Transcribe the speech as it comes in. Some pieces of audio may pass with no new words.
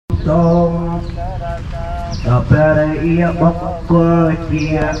Tông ở bên đây bọc cơ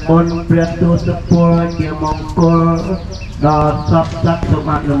chia bốn biệt tu tập chia mong cơ đó sắp sắp cho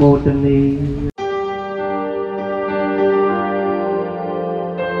bạn là một tình đi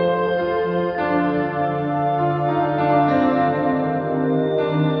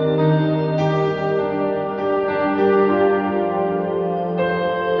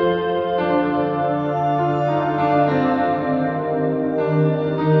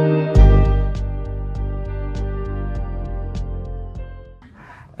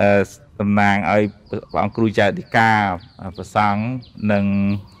តំណាងឲ្យបងគ្រូចៅអធិការប្រសង់និង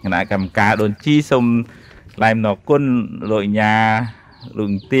គណៈកម្មការដូនជីសូមថ្លែងអំណរគុណលោកញ្ញាលោ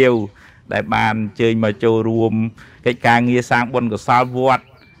កទាវដែលបានអញ្ជើញមកចូលរួមកិច្ចការងារសាងបុណ្យកុសលវត្ត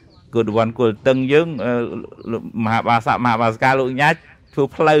គុណវ័នគុលតឹងយើងមហាបាសកាលោកញ្ញាធ្វើ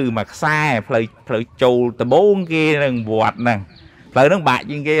ផ្លូវមួយខ្សែផ្លូវចូលដំបូងគេនឹងវត្តហ្នឹងផ្លូវហ្នឹងបាក់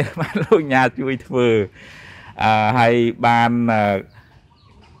ជាងគេបានលោកញ្ញាជួយធ្វើហើយបាន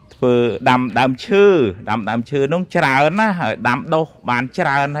ធ្វើដាំដើមឈើនោះច្រើនណាហើយដាំដុះបានច្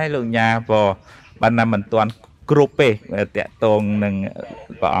រើនហើយលោកញ៉ាព្រោះបានតែមិនទាន់គ្រប់ទេតាក់ទងនឹង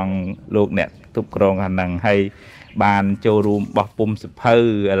ព្រះអង្គលោកអ្នកគ្រប់គ្រងខាងហ្នឹងហើយបានចូលរួមបោះពុម្ពសភៅឥ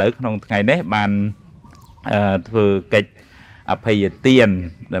ឡូវក្នុងថ្ងៃនេះបានធ្វើកិច្ចអភ័យទាន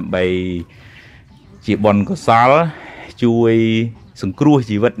ដើម្បីជាបុណ្យកុសលជួយសង្គ្រោះ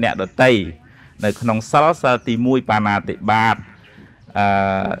ជីវិតអ្នកដទៃនៅក្នុងសិលទី1បាណាតិបាត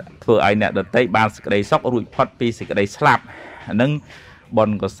ធ្វើឲ្យអ្នកដទៃបានសេចក្តីសុខរួចផុតពីសេចក្តីស្លាប់ហ្នឹងបុ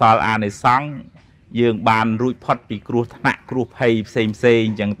ណ្យកុសលអានិសង្សយើងបានរួចផុតពីគ្រោះថ្នាក់គ្រោះភ័យផ្សេង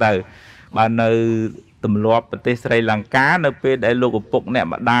អញ្ចឹងទៅបាននៅទម្លាប់ប្រទេសស្រីលង្កានៅពេលដែលលោកឪពុកអ្នក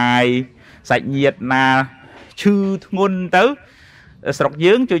ម្ដាយសាច់ញាតិណាឈឺធ្ងន់ទៅស្រុក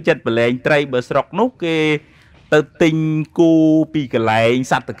យើងជួយចិត្តប្រឡែងត្រីបើស្រុកនោះគេទៅទិញគូពីកន្លែង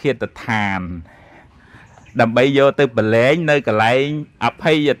សត្វឃាតដ្ឋានដើម្បីយកទៅប្រឡែងនៅកន្លែងអ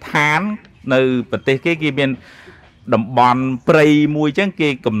ភ័យដ្ឋាននៅប្រទេសគេមានតំបន់ព្រៃមួយចឹងគេ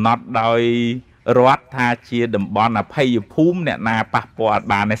កំណត់ដោយរដ្ឋថាជាតំបន់អភ័យភូមិអ្នកណាប៉ះពាល់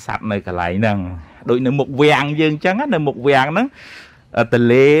បានឯសត្វនៅកន្លែងហ្នឹងដូចនៅមុខវាំងយើងចឹងនៅមុខវាំងហ្នឹងទន្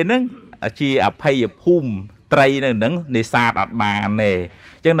លេហ្នឹងជាអភ័យភូមិត្រីនៅហ្នឹងនេសាទអត់បានទេ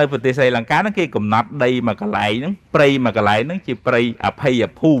ចឹងនៅប្រទេសស្រីលង្កាហ្នឹងគេកំណត់ដីមួយកន្លែងហ្នឹងព្រៃមួយកន្លែងហ្នឹងជាព្រៃអភ័យ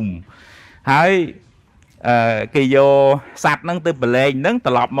ភូមិហើយគេយកសัตว์ហ្នឹងទៅប្រឡែងហ្នឹង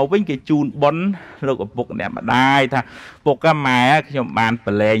ត្រឡប់មកវិញគេជូនបុណ្យលោកឪពុកអ្នកម្ដាយថាពុកម៉ែខ្ញុំបាន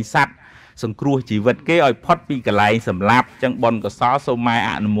ប្រឡែងសัตว์សង្គ្រោះជីវិតគេឲ្យផុតពីកន្លែងសម្លាប់ចឹងបុណ្យកុសលសូមម៉ែ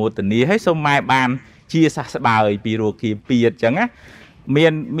អនុមោទនាហើយសូមម៉ែបានជាសះស្បើយពីរោគាពៀតចឹងណា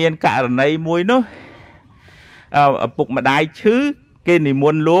មានករណីមួយនោះឪពុកម្ដាយឈឺគេនិម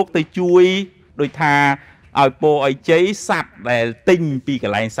ន្តលោកទៅជួយដូចថាឲ្យពោឲ្យជ័យសัตว์ដែលទិញពីក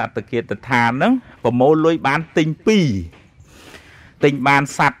ន្លែងសត្វឃាតដ្ឋានហ្នឹងប្រមូលលុយបានទិញ2ទិញបាន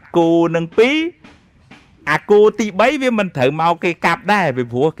សัตว์គោនឹង2អាគោទី3វាមិនត្រូវមកគេកាប់ដែរពី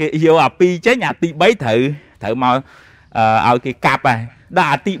ព្រោះគេយកអា2ចេញអាទី3ត្រូវមកឲ្យគេកាប់ហើយដល់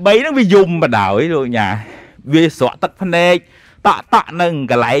អាទី3ហ្នឹងវាយំបដ ாய் លោកញ៉ាវាស្រក់ទឹកភ្នែកតក់នឹង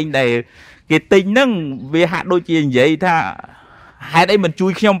កន្លែងដែលគេទិញហ្នឹងវាហាក់ដូចជានិយាយថាហេតុអីមិនជួ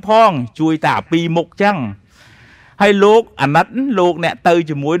យខ្ញុំផងជួយតែអា2មុខចឹងហើយលោកអាណិតលោកអ្នកទៅ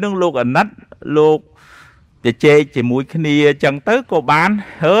ជាមួយនឹងលោកអាណិតលោកជជែកជាមួយគ្នាចឹងទៅក៏បាន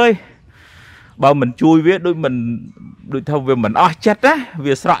ហើយបើមិនជួយវាដូចថាវាមិនអស់ចិត្តណា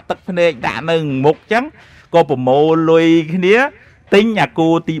វាស្រក់ទឹកភ្នែកដាក់នៅមុខចឹងក៏ប្រមូលលុយគ្នាទិញអាគូ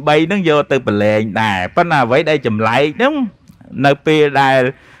ទី3ហ្នឹងយកទៅប្រឡែងដែរប៉ុន្តែអ្វីដែលចម្លែកហ្នឹងនៅពេលដែល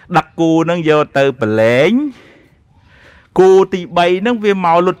ដឹកគូហ្នឹងយកទៅប្រឡែងគូទី3ហ្នឹងវាម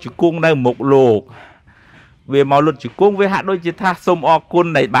កលុតជង្គង់នៅមុខលោកវាមកលុតជង្គង់វាហាក់ដូចជាថាសូមអរគុណ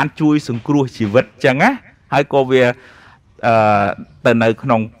ដែលបានជួយសង្គ្រោះជីវិតចឹងណាហើយក៏វាទៅនៅក្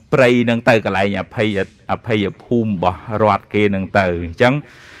នុងព្រៃហ្នឹងទៅកន្លែងអភ័យភូមិរបស់រដ្ឋគេហ្នឹងទៅអញ្ចឹង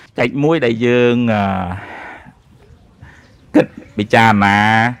ចែកមួយដែលយើងគិតពិចារណា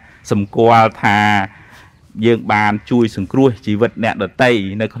សម្គាល់ថាយើងបានជួយសង្គ្រោះជីវិតអ្នកដទៃ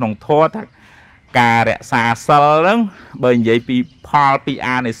នៅក្នុងធម៌ថាការរក្សាសិលហ្នឹងបើនិយាយពីផលពី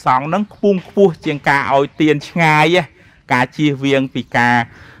អានិសង្សហ្នឹងខ្ពស់ជាងការឲ្យទានឆ្ងាយការជៀសវាងពីការ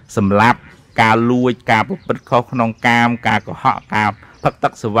សម្លាប់ការលួចការប្រព្រឹត្តខុសក្នុងកាមការកុហកការផឹកទឹ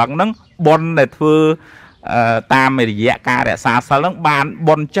កស្វឹងហ្នឹងបុណ្យដែលធ្វើតាមរយៈការរក្សាសិលហ្នឹងបាន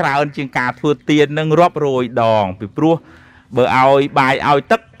បុណ្យច្រើនជាងការធ្វើទានហ្នឹងរាប់រយដងពីព្រោះបើឲ្យបាយឲ្យ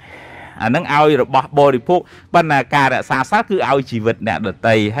ទឹក អានឹងឲ្យរបស់បរិភោគបណ្ណាការរក្សាសត្វគឺឲ្យជីវិតអ្នកដ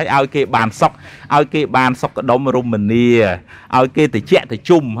តីហើយឲ្យគេបានសុខឲ្យគេបានសុខដុមរមនាឲ្យគេតិចតិ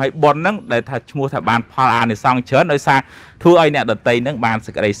ជុំហើយប៉ុនហ្នឹងដែលថាឈ្មោះថាបានផលអានិសង្សច្រើនដោយសារធ្វើឲ្យអ្នកដតីហ្នឹងបាន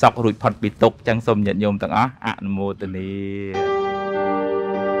សេចក្តីសុខរួចផុតពីទុក្ខចឹងសូមញាតិញោមទាំងអស់អនុមោទនា